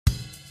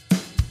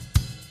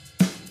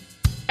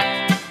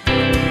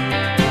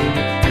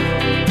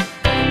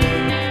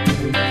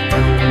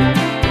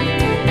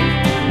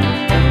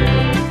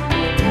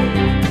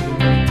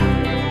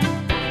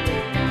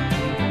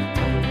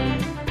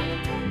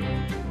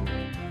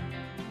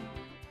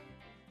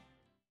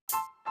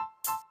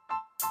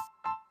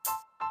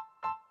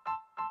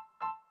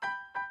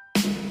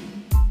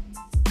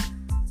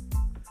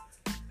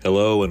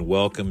Hello and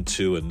welcome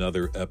to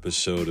another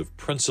episode of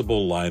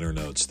Principal Liner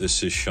Notes.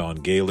 This is Sean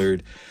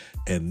Gaylord,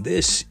 and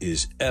this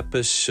is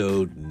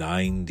episode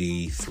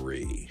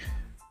 93.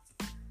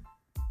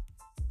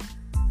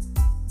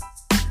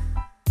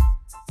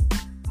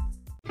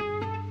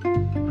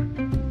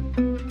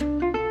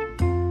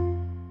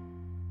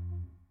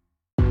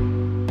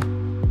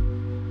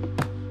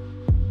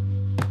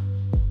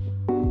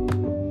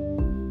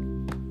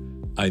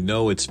 I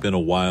know it's been a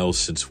while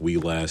since we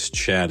last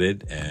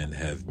chatted and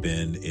have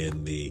been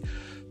in the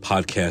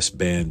podcast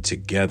band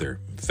together.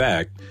 In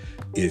fact,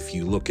 if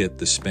you look at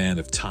the span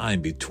of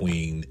time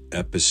between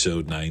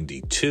episode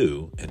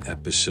 92 and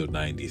episode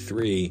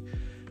 93,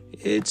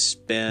 it's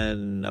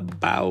been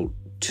about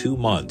 2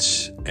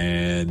 months.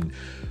 And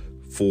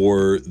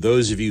for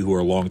those of you who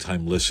are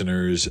longtime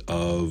listeners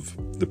of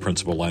the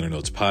Principal Liner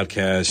Notes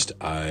podcast,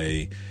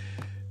 I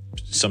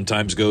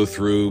sometimes go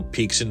through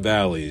peaks and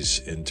valleys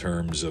in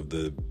terms of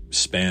the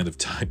span of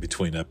time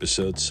between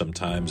episodes.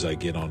 Sometimes I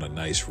get on a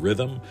nice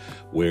rhythm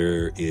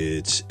where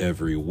it's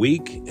every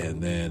week,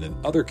 and then in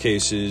other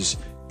cases,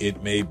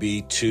 it may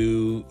be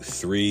 2,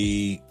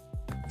 3,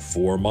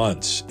 4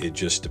 months. It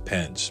just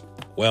depends.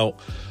 Well,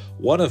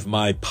 one of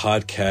my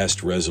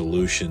podcast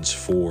resolutions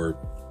for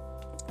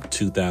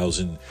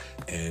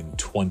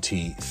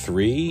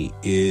 2023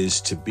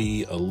 is to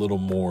be a little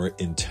more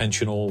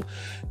intentional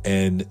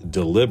and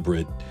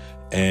deliberate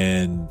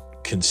and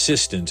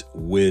consistent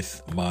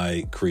with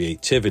my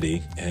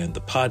creativity, and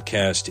the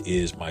podcast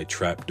is my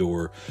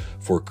trapdoor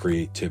for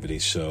creativity.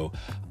 So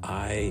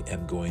I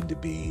am going to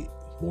be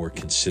more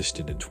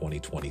consistent in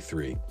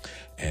 2023,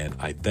 and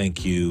I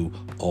thank you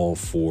all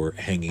for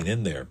hanging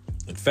in there.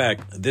 In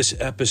fact, this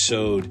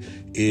episode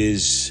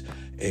is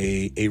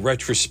a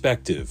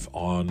retrospective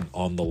on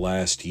the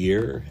last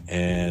year,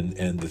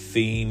 and the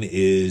theme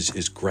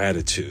is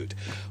gratitude,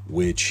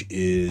 which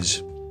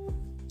is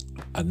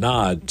a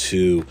nod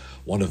to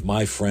one of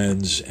my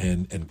friends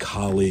and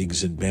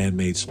colleagues and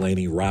bandmates,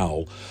 Lainey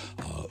Rowell,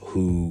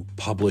 who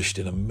published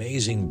an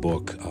amazing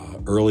book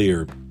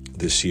earlier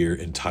this year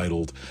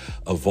entitled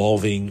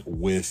Evolving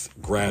with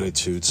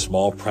Gratitude,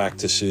 Small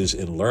Practices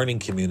in Learning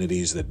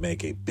Communities That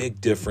Make a Big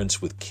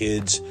Difference with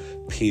Kids,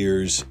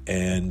 Peers,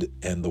 and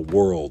the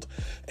World.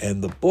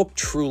 And the book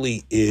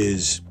truly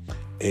is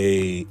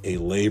a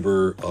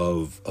labor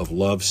of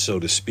love, so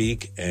to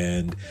speak,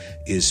 and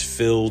is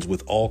filled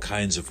with all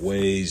kinds of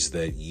ways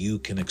that you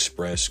can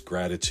express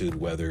gratitude,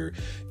 whether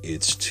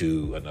it's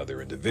to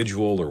another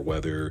individual or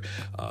whether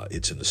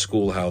it's in the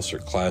schoolhouse or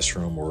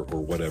classroom or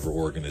whatever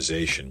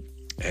organization.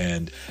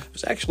 And I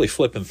was actually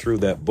flipping through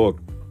that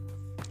book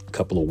a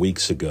couple of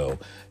weeks ago,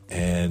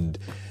 and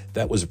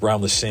that was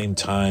around the same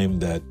time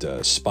that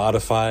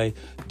Spotify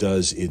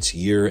does its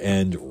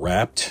year-end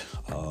Wrapped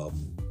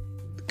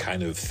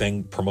kind of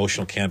thing,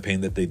 promotional campaign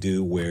that they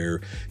do,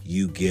 where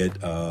you get,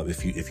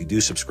 if you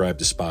do subscribe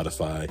to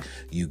Spotify,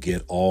 you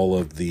get all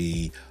of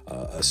the,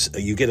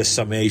 you get a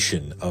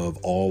summation of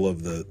all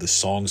of the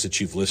songs that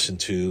you've listened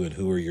to and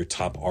who are your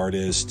top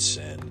artists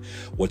and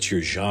what's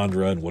your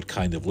genre and what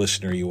kind of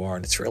listener you are.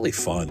 And it's really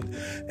fun.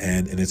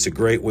 And it's a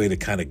great way to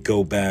kind of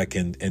go back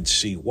and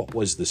see what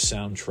was the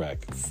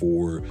soundtrack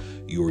for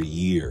your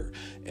year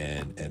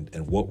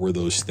and what were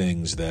those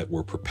things that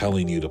were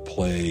propelling you to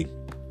play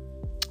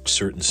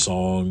certain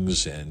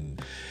songs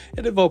and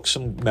evoke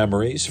some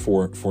memories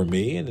for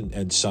me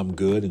and some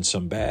good and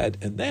some bad.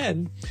 And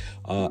then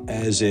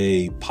as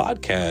a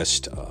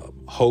podcast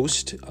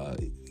host,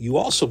 you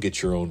also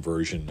get your own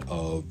version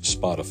of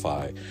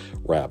Spotify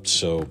Wrapped.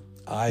 So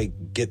I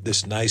get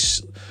this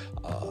nice,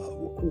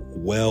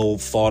 well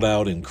thought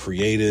out and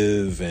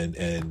creative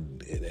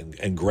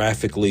and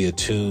graphically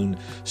attuned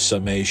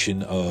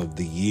summation of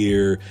the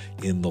year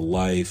in the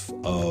life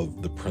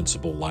of the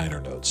Principal Liner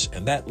Notes.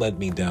 And that led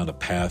me down a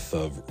path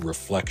of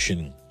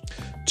reflection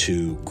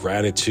to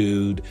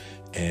gratitude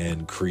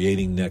and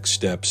creating next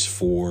steps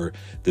for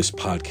this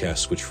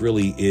podcast, which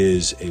really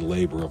is a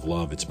labor of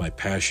love. It's my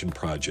passion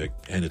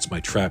project, and it's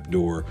my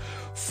trapdoor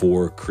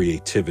for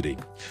creativity.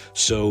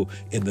 So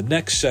in the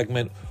next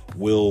segment,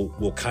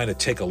 we'll kind of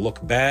take a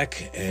look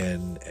back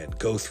and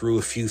go through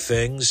a few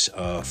things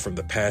from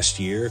the past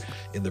year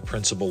in the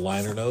Principal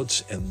Liner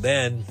Notes. And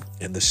then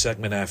in the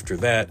segment after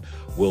that,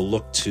 we'll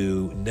look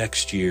to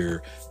next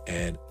year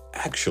and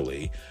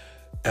actually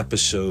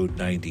episode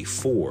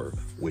 94,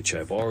 which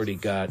I've already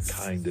got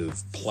kind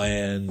of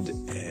planned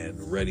and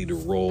ready to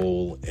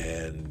roll,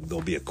 and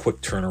there'll be a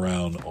quick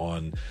turnaround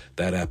on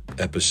that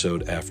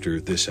episode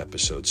after this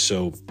episode.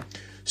 So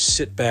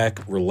sit back,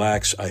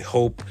 relax. I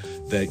hope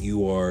that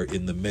you are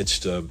in the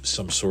midst of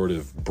some sort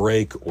of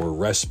break or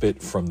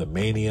respite from the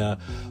mania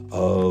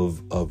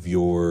of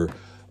your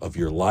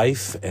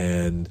life,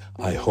 and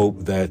I hope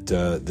that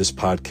this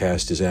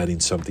podcast is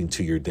adding something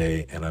to your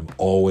day, and I'm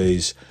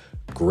always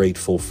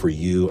grateful for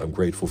you. I'm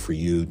grateful for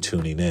you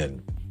tuning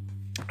in.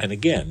 And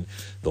again,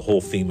 the whole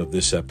theme of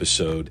this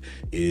episode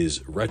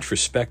is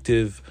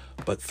retrospective,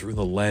 but through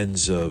the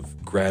lens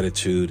of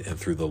gratitude and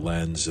through the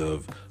lens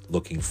of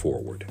looking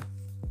forward.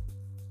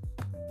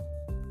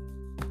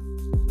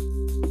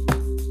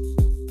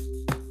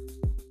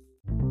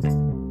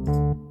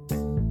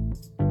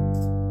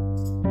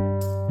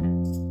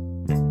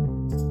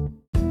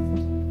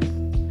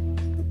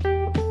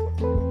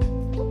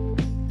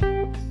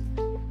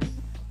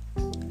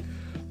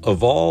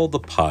 Of all the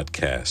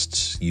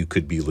podcasts you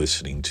could be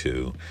listening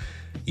to,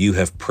 you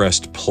have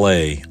pressed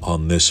play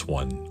on this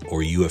one,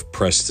 or you have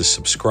pressed the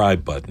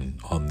subscribe button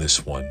on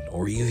this one,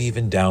 or you've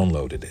even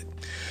downloaded it.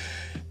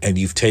 And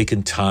you've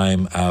taken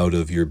time out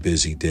of your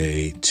busy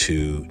day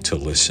to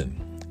listen.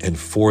 And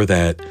for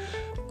that,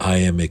 I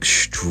am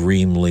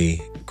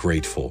extremely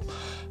grateful.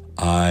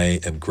 I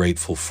am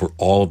grateful for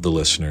all of the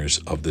listeners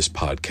of this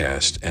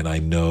podcast, and I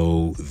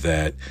know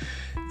that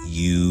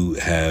you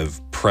have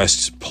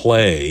pressed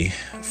play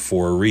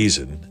for a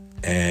reason,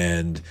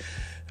 and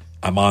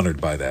I'm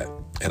honored by that,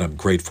 and I'm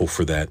grateful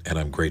for that, and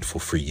I'm grateful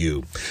for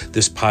you.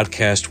 This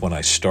podcast, when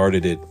I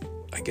started it,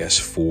 I guess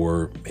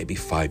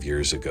 5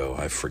 years ago,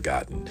 I've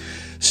forgotten,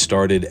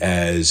 started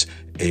as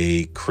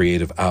a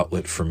creative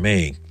outlet for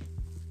me.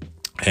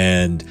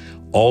 And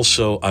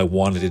also, I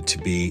wanted it to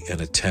be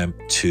an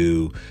attempt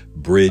to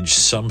bridge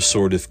some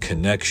sort of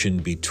connection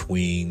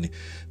between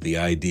the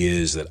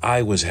ideas that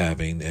I was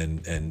having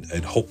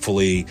and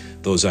hopefully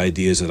those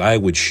ideas that I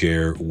would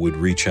share would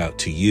reach out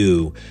to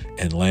you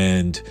and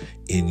land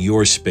in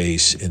your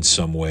space in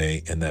some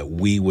way, and that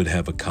we would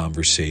have a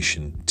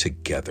conversation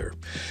together.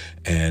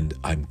 And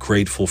I'm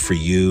grateful for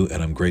you,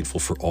 and I'm grateful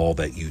for all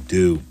that you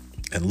do.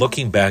 And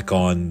looking back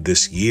on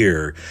this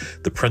year,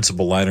 the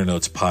Principal Liner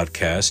Notes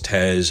podcast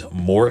has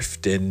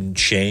morphed and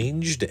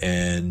changed,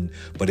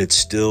 but it's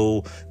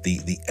still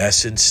the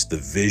essence, the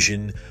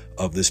vision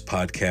of this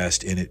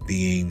podcast, in it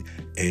being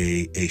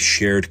a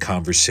shared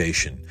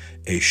conversation,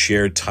 a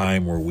shared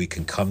time where we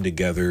can come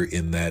together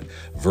in that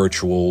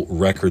virtual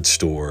record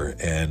store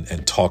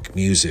and talk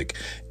music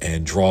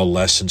and draw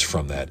lessons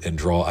from that and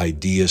draw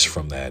ideas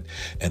from that,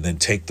 and then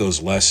take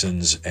those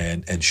lessons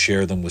and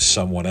share them with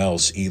someone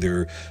else,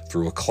 either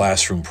through a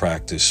classroom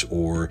practice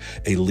or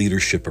a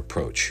leadership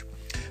approach.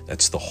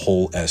 That's the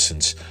whole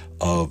essence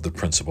of the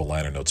Principal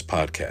Liner Notes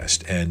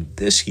podcast. And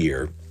this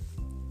year,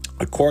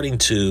 according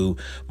to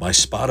my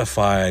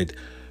Spotify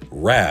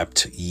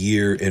Wrapped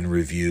year in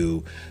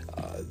review,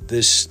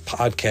 this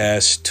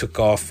podcast took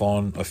off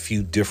on a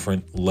few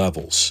different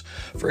levels.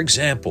 For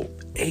example,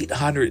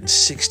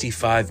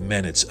 865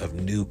 minutes of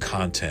new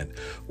content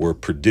were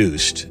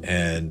produced,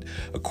 and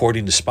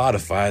according to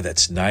Spotify,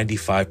 that's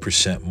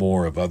 95%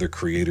 more of other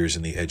creators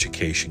in the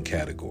education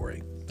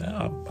category.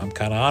 Now, I'm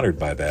kind of honored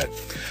by that.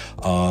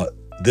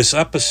 This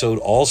episode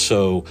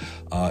also,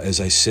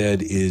 as I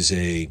said, is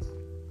a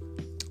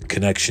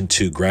connection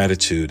to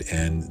gratitude,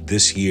 and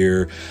this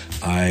year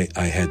I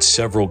had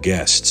several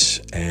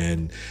guests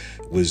and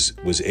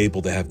was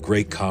able to have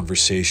great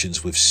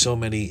conversations with so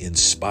many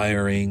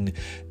inspiring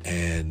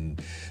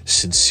and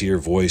sincere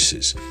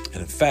voices.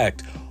 And in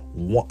fact,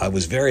 I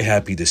was very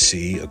happy to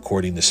see,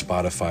 according to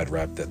Spotify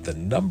Wrapped, that the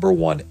number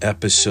one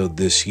episode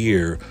this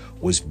year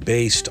was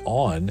based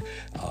on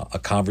a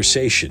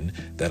conversation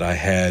that I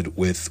had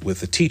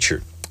with a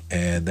teacher,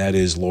 and that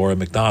is Laura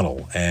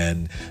McDonald.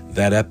 And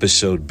that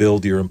episode,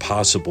 Build Your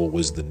Impossible,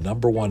 was the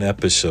number one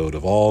episode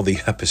of all the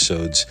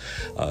episodes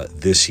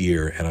this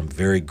year. And I'm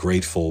very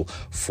grateful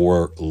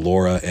for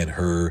Laura and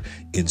her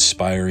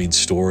inspiring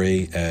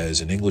story as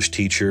an English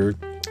teacher.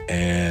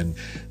 And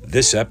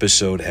this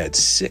episode had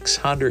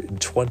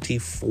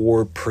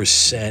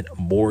 624%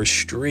 more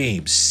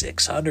streams,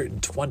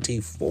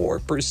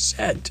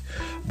 624%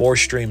 more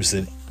streams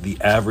than the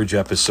average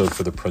episode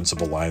for the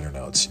Principal Liner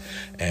Notes.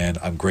 And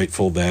I'm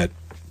grateful that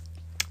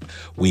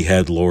we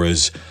had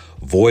Laura's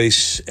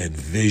voice and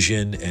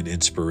vision and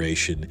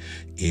inspiration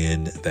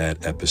in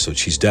that episode.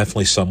 She's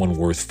definitely someone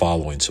worth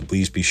following, so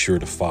please be sure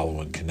to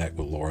follow and connect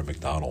with Laura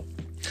McDonald.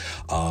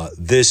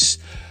 This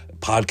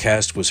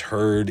podcast was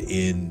heard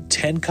in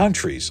 10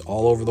 countries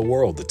all over the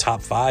world, the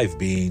top 5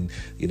 being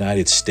the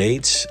United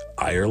States,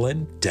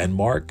 Ireland,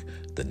 Denmark,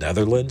 the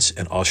Netherlands,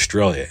 and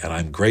Australia. And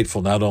I'm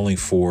grateful not only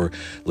for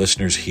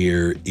listeners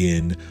here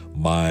in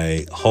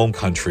my home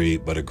country,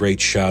 but a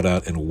great shout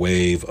out and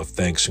wave of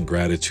thanks and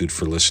gratitude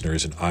for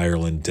listeners in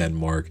Ireland,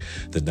 Denmark,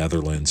 the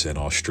Netherlands, and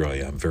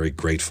Australia. I'm very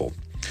grateful.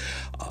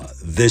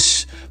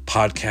 This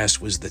podcast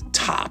was the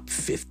top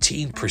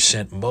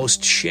 15%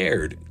 most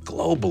shared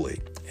globally.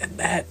 And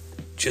that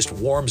just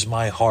warms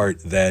my heart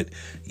that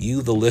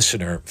you, the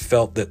listener,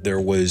 felt that there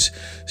was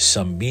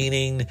some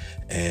meaning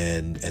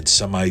and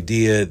some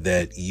idea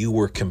that you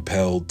were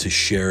compelled to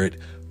share it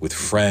with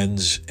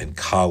friends and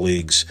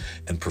colleagues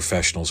and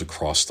professionals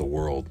across the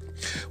world,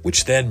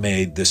 which then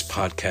made this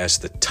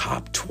podcast the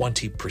top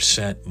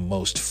 20%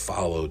 most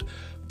followed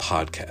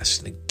podcast.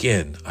 And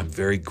again, I'm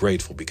very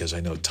grateful because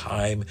I know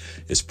time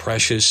is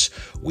precious.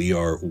 We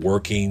are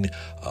working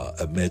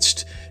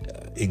amidst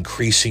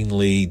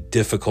increasingly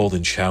difficult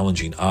and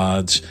challenging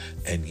odds,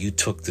 and you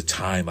took the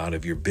time out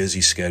of your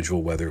busy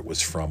schedule, whether it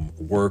was from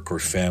work or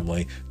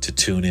family, to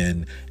tune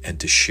in and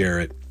to share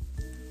it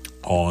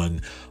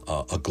on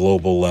a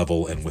global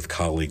level and with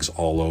colleagues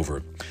all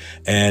over.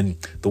 And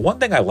the one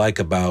thing I like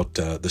about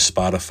the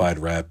Spotify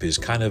Wrap is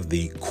kind of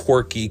the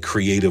quirky,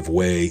 creative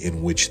way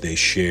in which they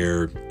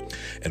share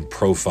and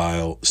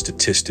profile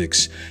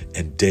statistics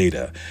and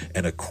data.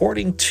 And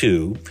according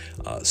to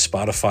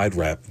Spotify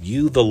Wrap,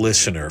 you, the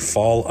listener,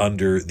 fall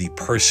under the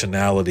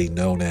personality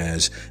known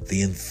as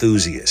the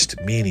enthusiast,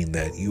 meaning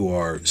that you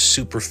are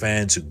super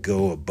fans who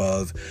go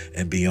above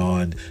and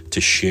beyond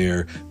to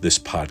share this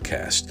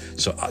podcast.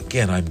 So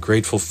again, I'm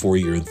grateful for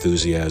your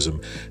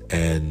enthusiasm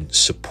and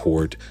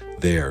support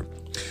there.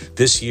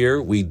 This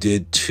year, we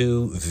did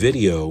 2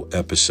 video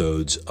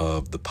episodes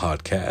of the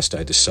podcast.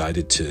 I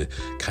decided to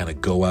kind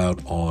of go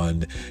out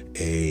on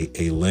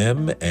a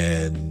limb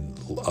and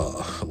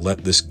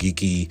let this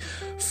geeky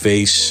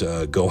face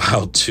go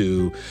out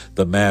to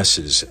the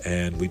masses.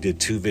 And we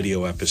did 2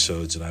 video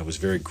episodes, and I was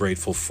very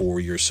grateful for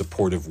your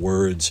supportive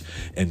words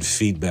and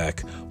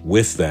feedback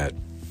with that.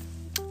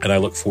 And I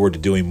look forward to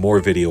doing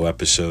more video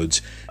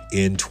episodes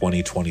in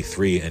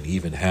 2023 and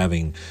even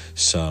having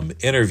some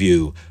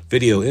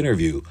video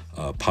interview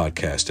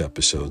podcast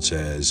episodes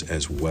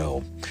as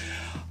well.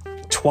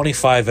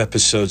 25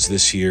 episodes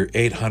this year,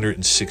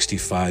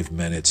 865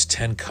 minutes,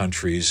 10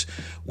 countries.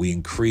 We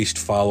increased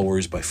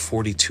followers by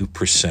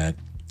 42%.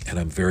 And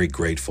I'm very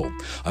grateful.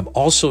 I'm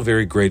also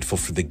very grateful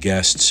for the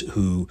guests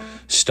who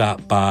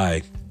stopped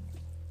by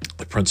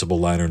the Principal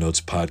Liner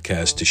Notes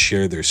podcast to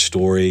share their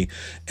story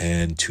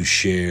and to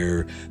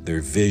share their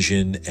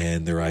vision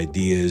and their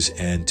ideas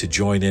and to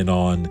join in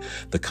on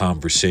the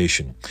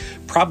conversation.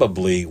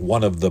 Probably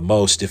one of the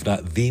most, if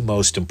not the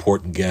most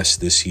important guests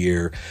this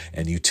year,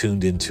 and you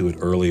tuned into it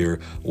earlier,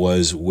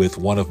 was with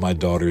one of my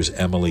daughters,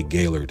 Emily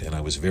Gaylord. And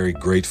I was very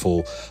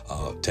grateful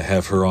to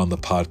have her on the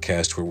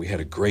podcast, where we had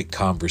a great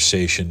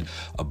conversation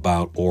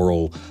about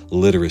oral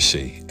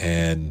literacy.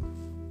 And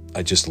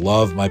I just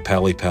love my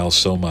Pally Pal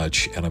so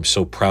much, and I'm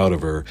so proud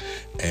of her.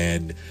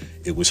 And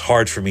it was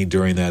hard for me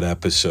during that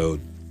episode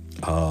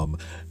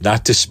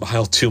not to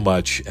smile too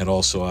much. And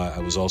also, I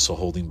was also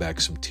holding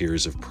back some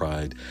tears of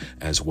pride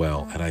as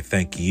well. And I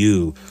thank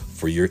you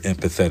for your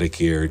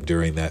empathetic ear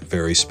during that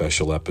very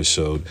special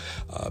episode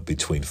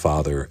between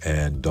father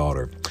and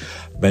daughter.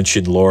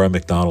 Mentioned Laura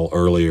McDonald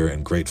earlier,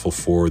 and grateful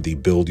for the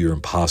Build Your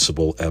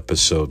Impossible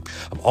episode.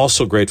 I'm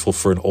also grateful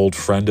for an old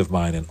friend of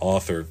mine, an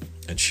author,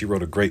 and she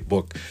wrote a great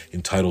book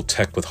entitled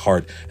Tech with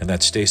Heart, and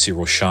that's Stacey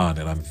Roshan.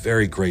 And I'm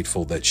very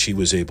grateful that she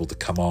was able to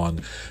come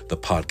on the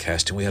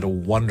podcast, and we had a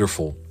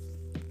wonderful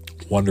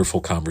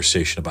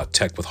conversation about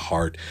tech with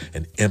heart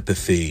and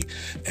empathy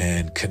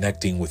and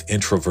connecting with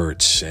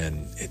introverts,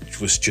 and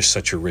it was just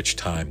such a rich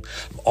time.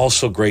 I'm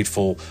also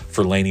grateful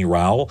for Lainey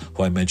Rowell,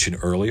 who I mentioned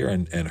earlier,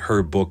 and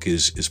her book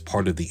is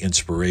part of the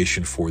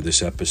inspiration for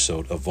this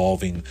episode,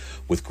 Evolving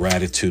with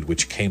Gratitude,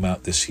 which came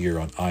out this year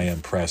on I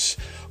Am Press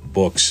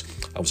Books.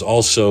 I was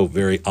also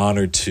very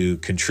honored to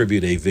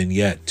contribute a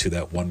vignette to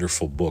that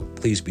wonderful book.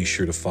 Please be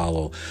sure to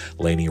follow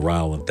Lainey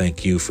Rowell, and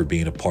thank you for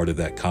being a part of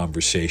that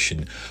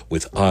conversation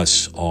with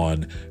us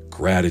on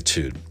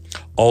gratitude.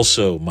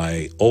 Also,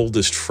 my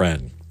oldest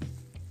friend,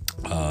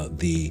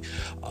 the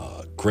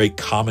great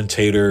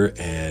commentator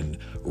and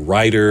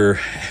writer,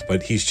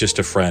 but he's just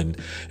a friend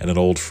and an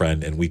old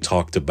friend. And we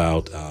talked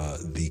about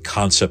the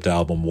concept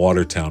album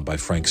Watertown by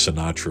Frank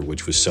Sinatra,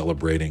 which was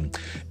celebrating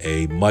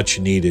a much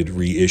needed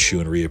reissue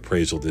and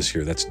reappraisal this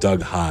year. That's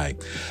Doug High.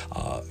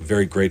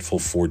 Very grateful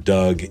for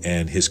Doug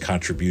and his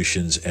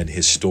contributions and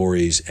his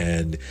stories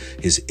and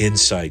his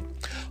insight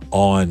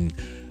on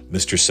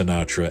Mr.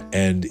 Sinatra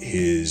and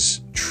his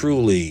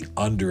truly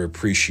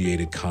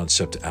underappreciated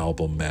concept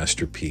album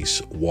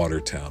masterpiece,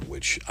 Watertown,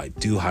 which I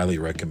do highly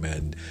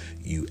recommend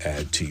you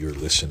add to your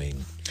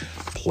listening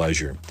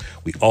pleasure.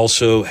 We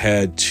also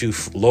had 2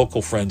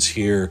 local friends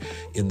here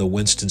in the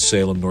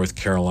Winston-Salem, North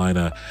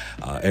Carolina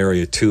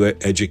area, 2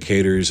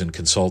 educators and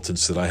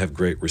consultants that I have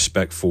great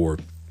respect for.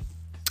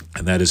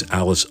 And that is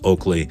Alice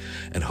Oakley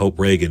and Hope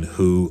Reagan,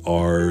 who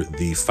are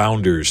the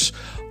founders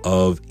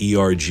of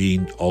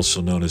ERG, also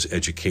known as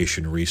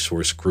Education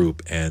Resource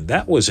Group. And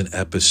that was an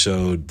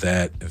episode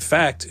that, in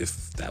fact,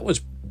 that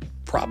was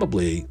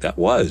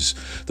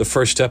the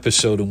first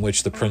episode in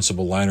which the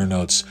Principal Liner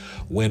Notes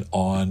went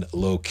on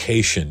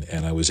location,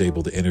 and I was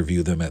able to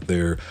interview them at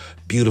their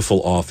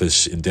beautiful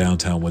office in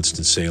downtown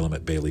Winston-Salem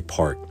at Bailey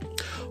Park.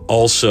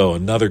 Also,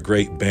 another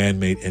great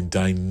bandmate and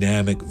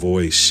dynamic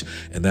voice,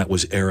 and that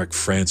was Eric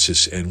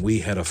Francis. And we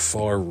had a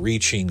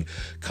far-reaching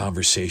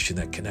conversation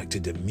that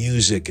connected to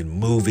music and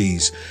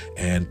movies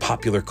and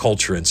popular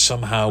culture. And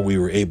somehow we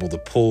were able to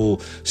pull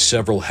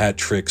several hat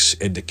tricks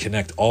and to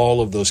connect all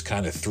of those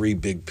kind of 3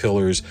 big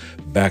pillars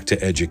back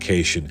to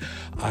education.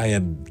 I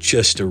am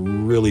just a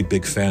really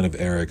big fan of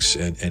Eric's,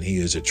 and he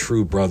is a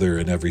true brother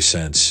in every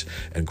sense,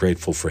 and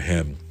grateful for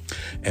him.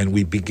 And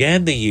we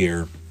began the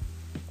year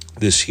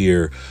this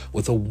year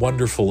with a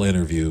wonderful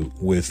interview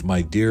with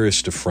my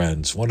dearest of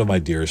friends, one of my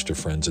dearest of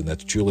friends, and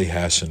that's Julie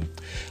Hassan.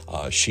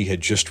 She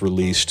had just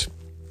released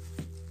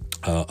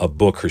a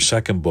book, her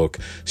second book,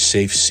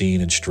 Safe,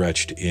 Seen, and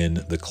Stretched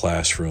in the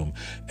Classroom.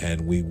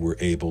 And we were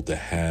able to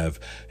have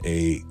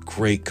a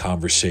great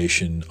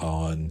conversation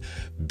on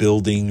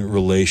building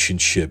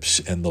relationships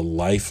and the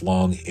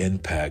lifelong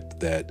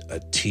impact that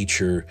a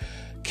teacher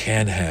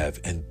can have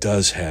and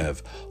does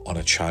have on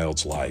a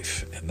child's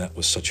life. And that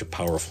was such a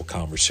powerful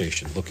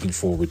conversation. Looking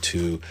forward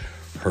to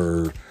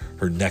her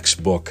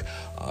next book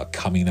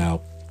coming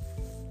out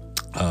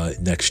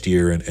next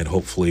year, and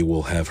hopefully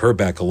we'll have her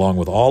back along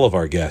with all of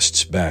our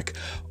guests back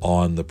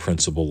on the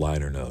Principal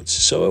Liner Notes.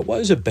 So it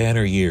was a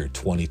banner year,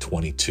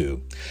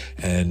 2022.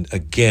 And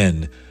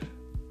again,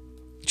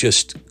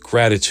 just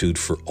gratitude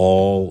for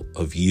all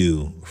of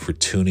you for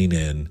tuning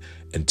in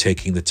and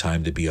taking the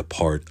time to be a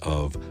part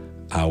of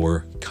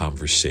our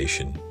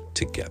conversation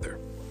together.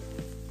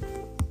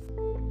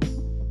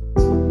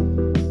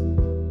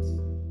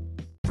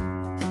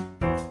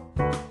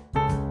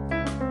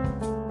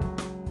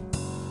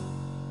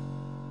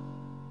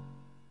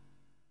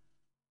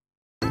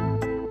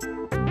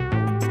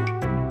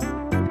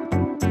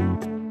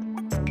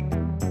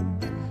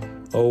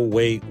 Oh,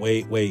 wait.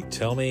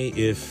 Tell me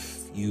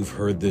if you've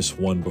heard this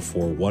one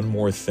before. One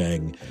more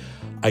thing.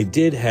 I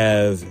did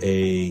have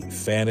a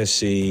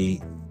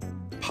fantasy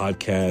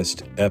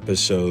podcast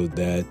episode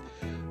that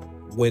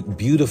went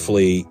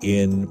beautifully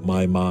in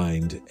my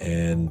mind,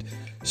 and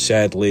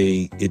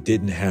sadly it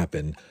didn't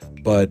happen.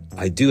 But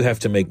I do have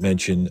to make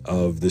mention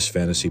of this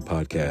fantasy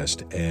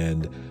podcast,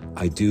 and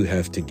I do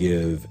have to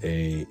give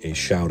a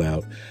shout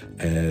out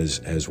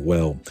as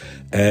well.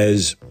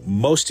 As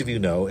most of you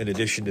know, in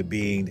addition to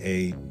being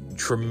a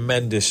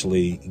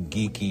tremendously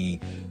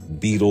geeky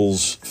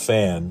Beatles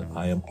fan,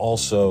 I am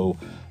also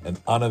an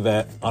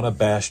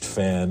unabashed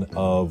fan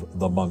of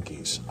the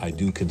Monkees. I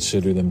do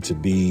consider them to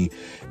be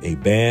a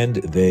band.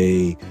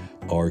 They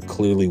are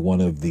clearly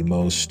one of the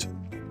most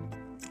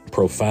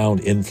profound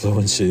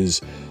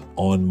influences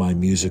on my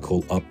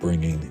musical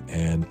upbringing,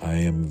 and I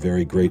am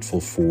very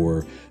grateful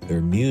for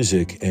their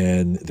music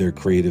and their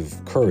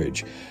creative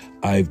courage.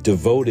 I've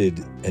devoted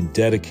and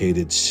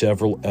dedicated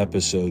several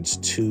episodes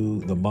to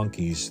the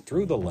Monkees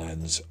through the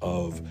lens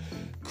of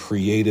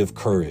creative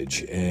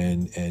courage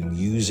and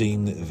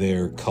using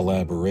their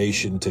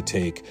collaboration to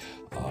take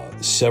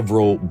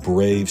several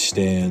brave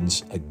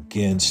stands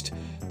against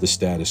the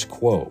status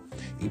quo.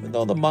 Even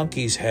though the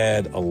Monkees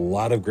had a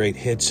lot of great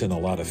hits and a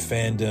lot of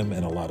fandom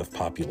and a lot of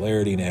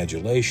popularity and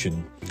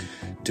adulation,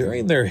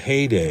 during their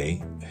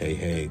heyday,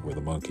 hey, we're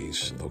the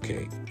Monkees.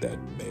 Okay, that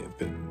may have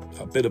been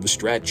a bit of a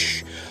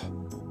stretch.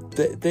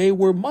 They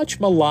were much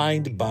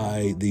maligned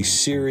by the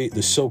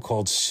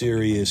so-called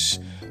serious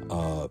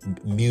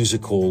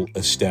musical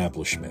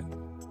establishment.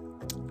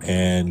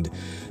 And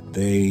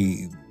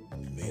they...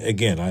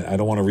 Again, I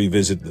don't want to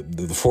revisit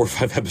the 4 or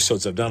 5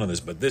 episodes I've done on this,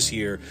 but this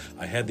year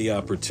I had the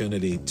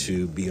opportunity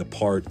to be a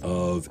part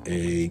of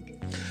a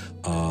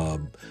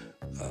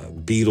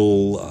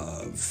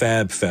Beatle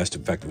Fab Fest.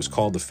 In fact, it was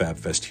called the Fab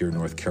Fest here in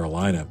North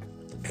Carolina,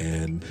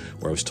 and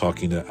where I was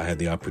I had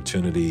the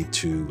opportunity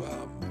to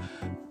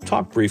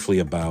talk briefly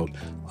about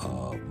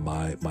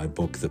my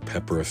book, The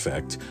Pepper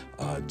Effect,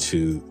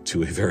 to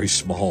a very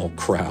small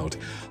crowd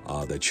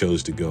that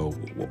chose to go,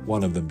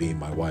 one of them being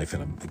my wife,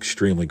 and I'm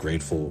extremely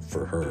grateful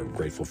for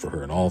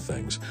her in all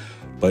things.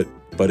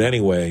 But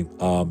anyway,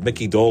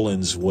 Mickey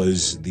Dolenz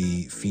was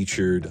the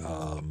featured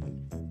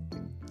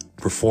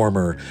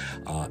performer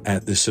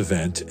at this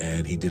event,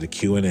 and he did a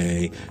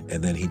Q&A,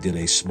 and then he did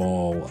a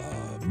small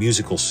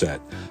musical set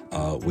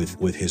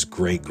with his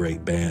great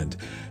band.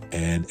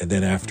 And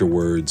then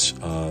afterwards,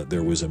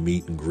 there was a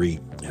meet and greet.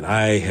 And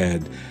I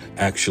had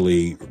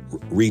actually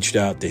reached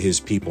out to his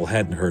people,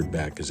 hadn't heard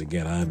back, because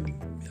again,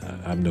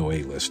 I'm no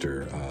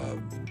A-lister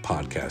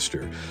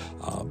podcaster,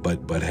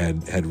 but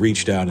had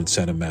reached out and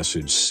sent a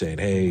message saying,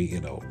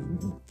 hey,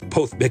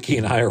 both Mickey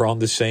and I are on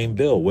the same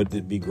bill. Wouldn't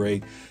it be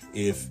great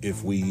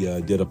if we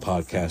did a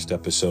podcast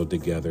episode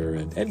together?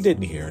 And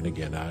didn't hear. And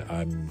again,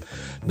 I'm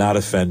not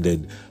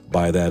offended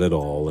by that at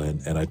all.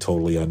 And I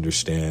totally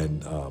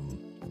understand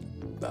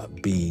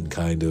being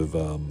kind of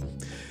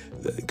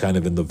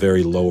in the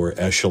very lower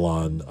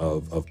echelon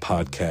of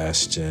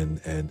podcasts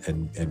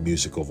and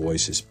musical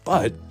voices.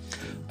 But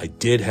I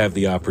did have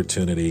the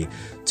opportunity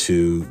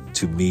to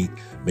meet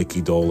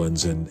Mickey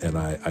Dolenz, and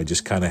I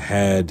just kind of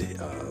had,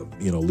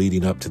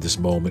 leading up to this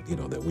moment,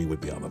 that we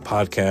would be on the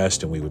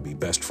podcast and we would be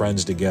best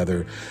friends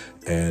together,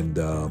 and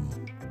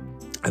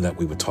that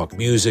we would talk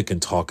music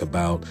and talk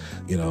about,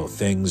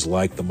 things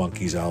like the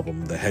Monkees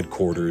album, The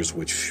Headquarters,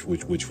 which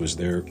was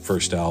their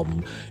first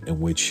album, in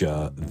which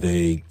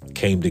they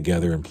came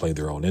together and played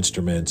their own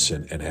instruments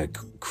and had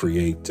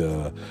complete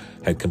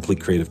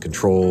creative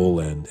control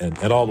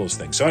and all those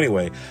things. So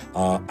anyway,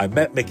 I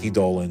met Mickey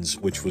Dolenz,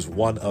 which was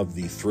one of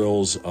the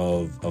thrills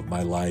of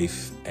my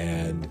life,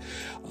 and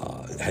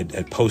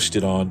had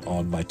posted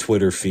on my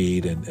Twitter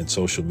feed and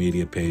social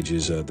media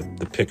pages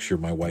the picture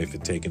my wife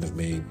had taken of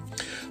me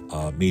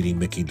meeting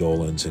Mickey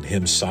Dolenz and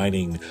him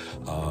signing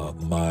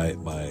my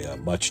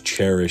much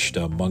cherished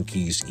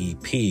Monkees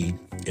EP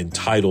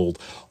entitled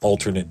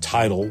Alternate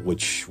Title,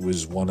 which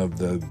was one of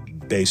the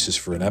basis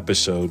for an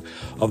episode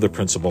of the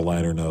Principal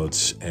Liner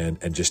Notes, and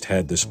just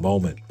had this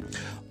moment.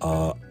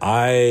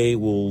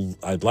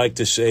 I'd like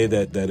to say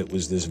that it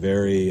was this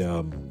very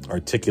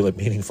articulate,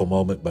 meaningful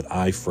moment, but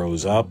I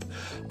froze up.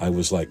 I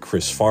was like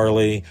Chris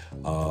Farley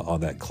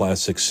on that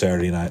classic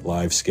Saturday Night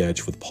Live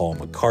sketch with Paul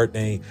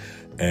McCartney.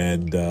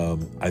 And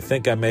I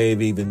think I may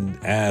have even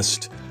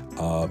asked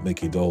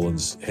Mickey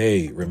Dolenz,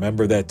 hey,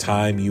 remember that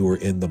time you were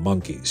in the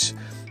Monkees?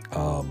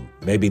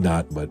 Maybe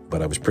not,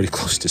 but I was pretty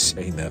close to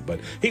saying that. But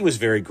he was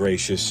very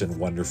gracious and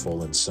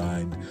wonderful and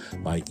signed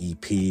my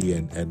EP,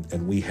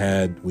 and we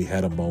had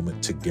a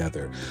moment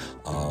together.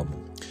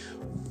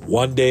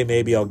 One day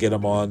maybe I'll get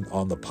him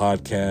on the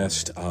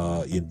podcast.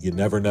 You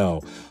never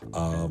know.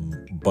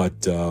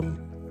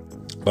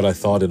 But I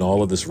thought in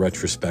all of this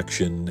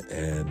retrospection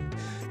and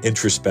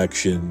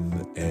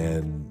introspection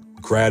and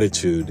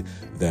gratitude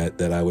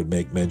that I would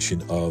make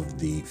mention of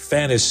the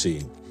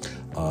fantasy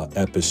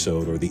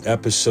episode, or the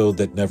episode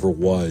that never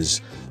was,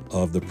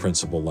 of the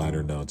Principal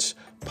Liner Notes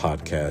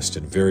podcast,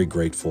 and very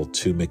grateful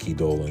to Mickey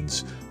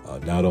Dolenz,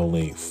 not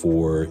only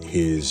for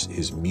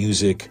his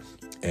music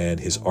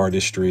and his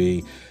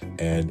artistry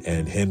and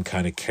him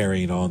kind of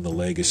carrying on the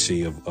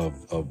legacy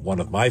of one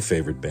of my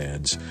favorite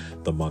bands,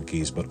 the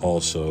Monkees, but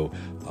also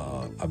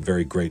I'm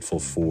very grateful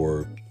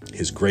for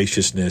his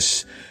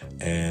graciousness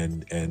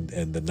and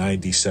the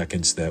 90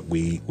 seconds that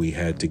we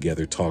had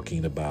together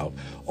talking about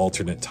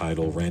alternate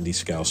title, Randy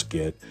Scouse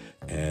Git,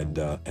 and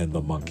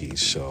the Monkees.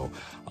 So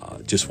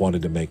just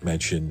wanted to make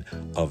mention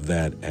of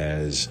that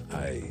as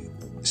I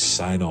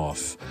sign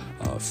off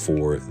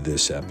for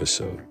this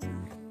episode.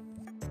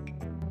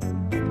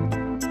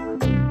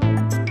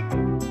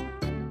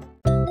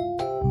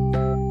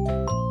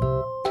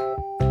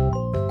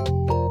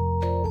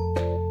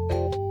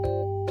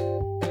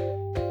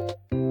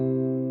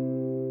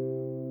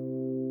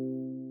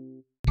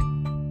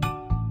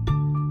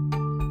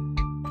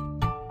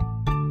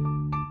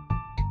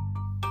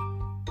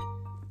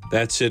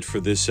 That's it for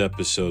this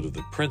episode of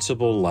the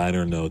Principal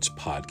Liner Notes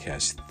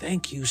podcast.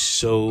 Thank you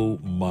so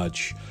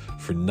much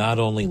for not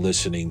only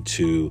listening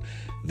to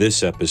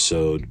this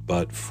episode,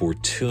 but for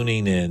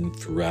tuning in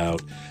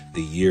throughout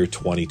the year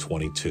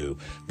 2022.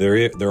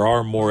 There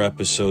are more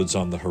episodes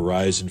on the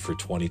horizon for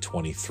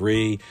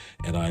 2023,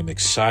 and I'm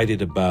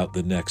excited about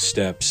the next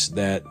steps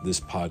that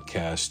this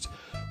podcast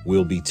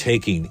will be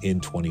taking in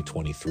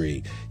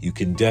 2023. You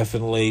can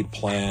definitely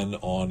plan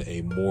on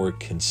a more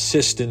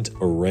consistent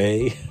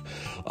array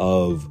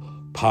of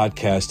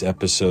podcast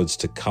episodes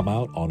to come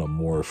out on a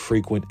more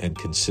frequent and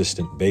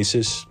consistent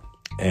basis.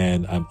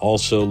 And I'm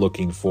also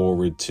looking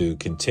forward to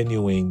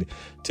continuing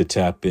to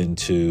tap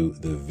into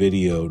the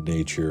video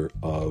nature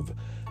of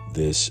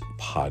this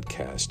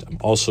podcast. I'm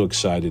also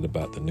excited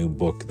about the new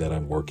book that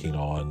I'm working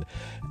on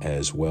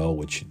as well,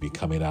 which should be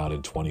coming out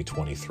in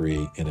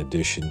 2023, in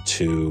addition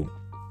to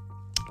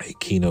a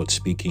keynote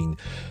speaking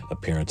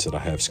appearance that I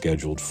have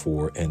scheduled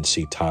for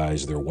NC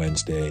Ties, their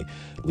Wednesday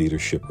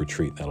leadership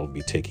retreat that'll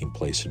be taking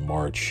place in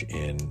March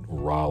in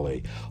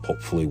Raleigh.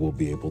 Hopefully we'll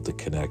be able to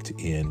connect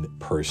in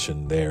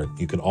person there.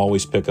 You can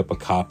always pick up a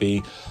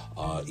copy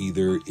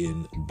either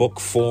in book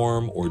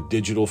form or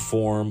digital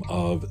form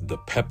of The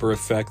Pepper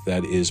Effect.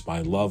 That is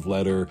my love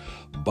letter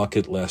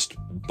bucket list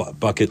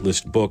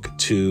book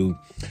to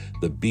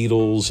the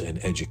Beatles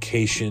and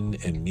education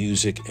and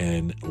music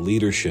and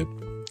leadership.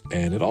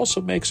 And it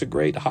also makes a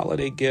great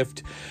holiday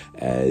gift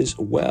as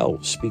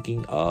well.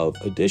 Speaking of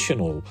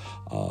additional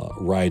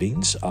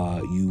writings,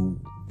 you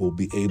will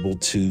be able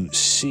to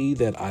see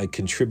that I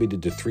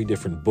contributed to 3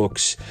 different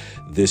books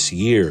this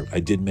year.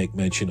 I did make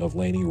mention of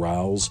Lainey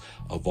Rowell's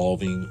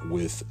Evolving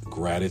with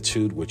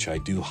Gratitude, which I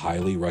do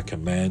highly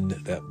recommend.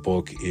 That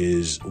book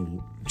is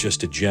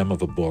just a gem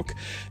of a book.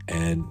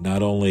 And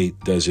not only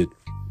does it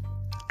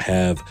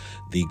have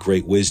the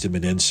great wisdom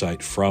and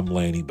insight from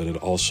Lainey, but it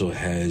also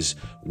has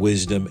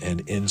wisdom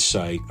and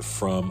insight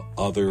from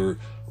other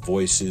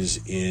voices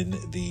in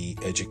the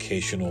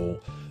educational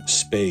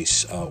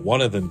space.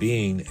 One of them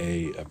being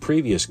a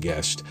previous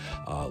guest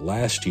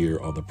last year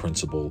on the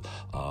Principal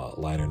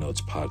Liner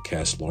Notes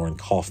podcast, Lauren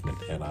Kaufman,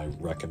 and I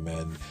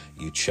recommend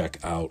you check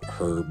out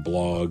her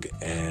blog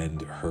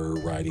and her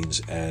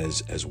writings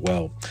as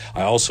well.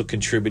 I also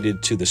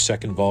contributed to the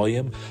second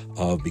volume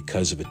of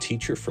Because of a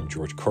Teacher from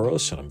George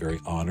Couros, and I'm very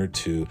honored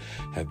to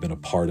have been a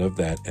part of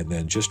that. And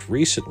then just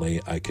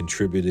recently, I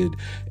contributed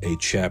a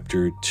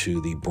chapter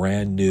to the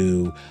brand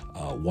new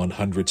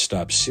 100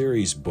 Stop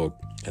Series book,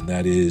 and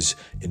that is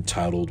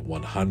entitled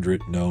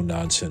 100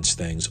 No-Nonsense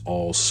Things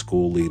All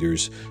School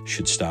Leaders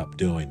Should Stop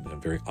Doing.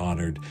 I'm very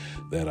honored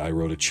that I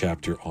wrote a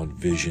chapter on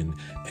vision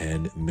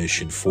and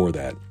mission for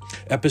that.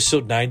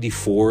 Episode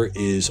 94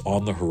 is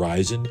on the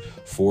horizon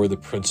for the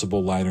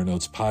Principal Liner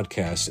Notes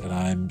podcast, and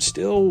I'm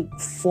still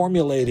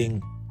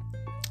formulating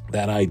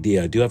that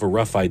idea. I do have a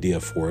rough idea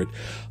for it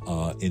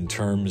in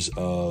terms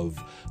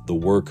of the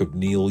work of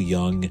Neil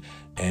Young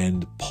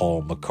and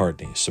Paul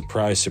McCartney.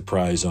 Surprise,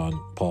 surprise on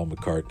Paul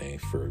McCartney.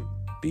 For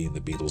being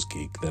the Beatles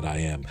geek that I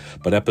am.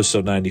 But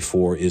episode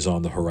 94 is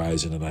on the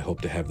horizon, and I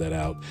hope to have that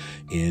out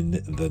in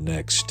the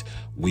next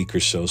week or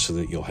so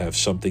that you'll have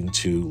something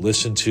to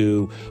listen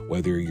to,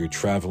 whether you're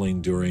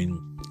traveling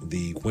during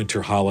the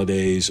winter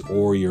holidays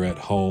or you're at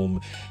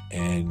home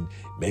and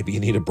maybe you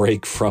need a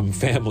break from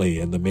family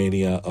and the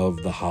mania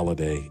of the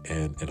holiday.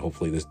 And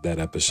hopefully that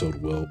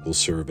episode will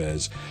serve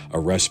as a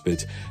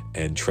respite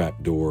and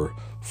trapdoor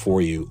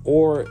for you,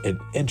 or an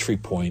entry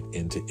point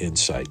into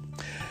insight.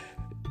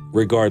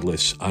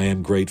 Regardless, I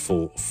am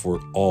grateful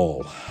for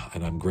all,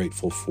 and I'm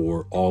grateful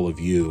for all of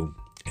you.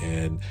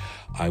 And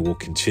I will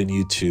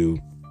continue to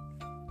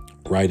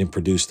write and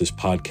produce this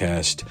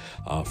podcast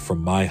from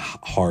my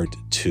heart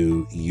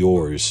to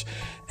yours.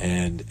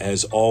 And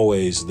as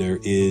always, there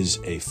is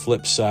a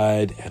flip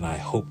side, and I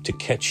hope to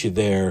catch you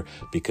there,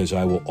 because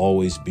I will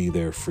always be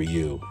there for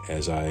you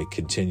as I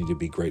continue to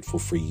be grateful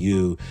for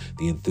you,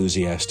 the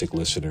enthusiastic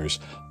listeners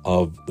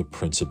of the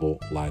Principal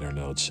Liner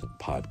Notes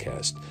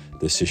podcast.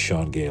 This is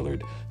Sean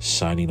Gaylord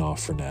signing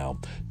off for now.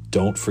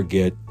 Don't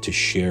forget to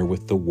share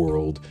with the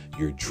world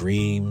your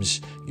dreams,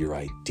 your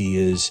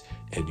ideas,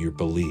 and your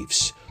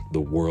beliefs.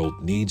 The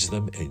world needs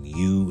them, and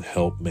you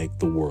help make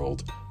the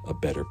world a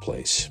better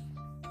place.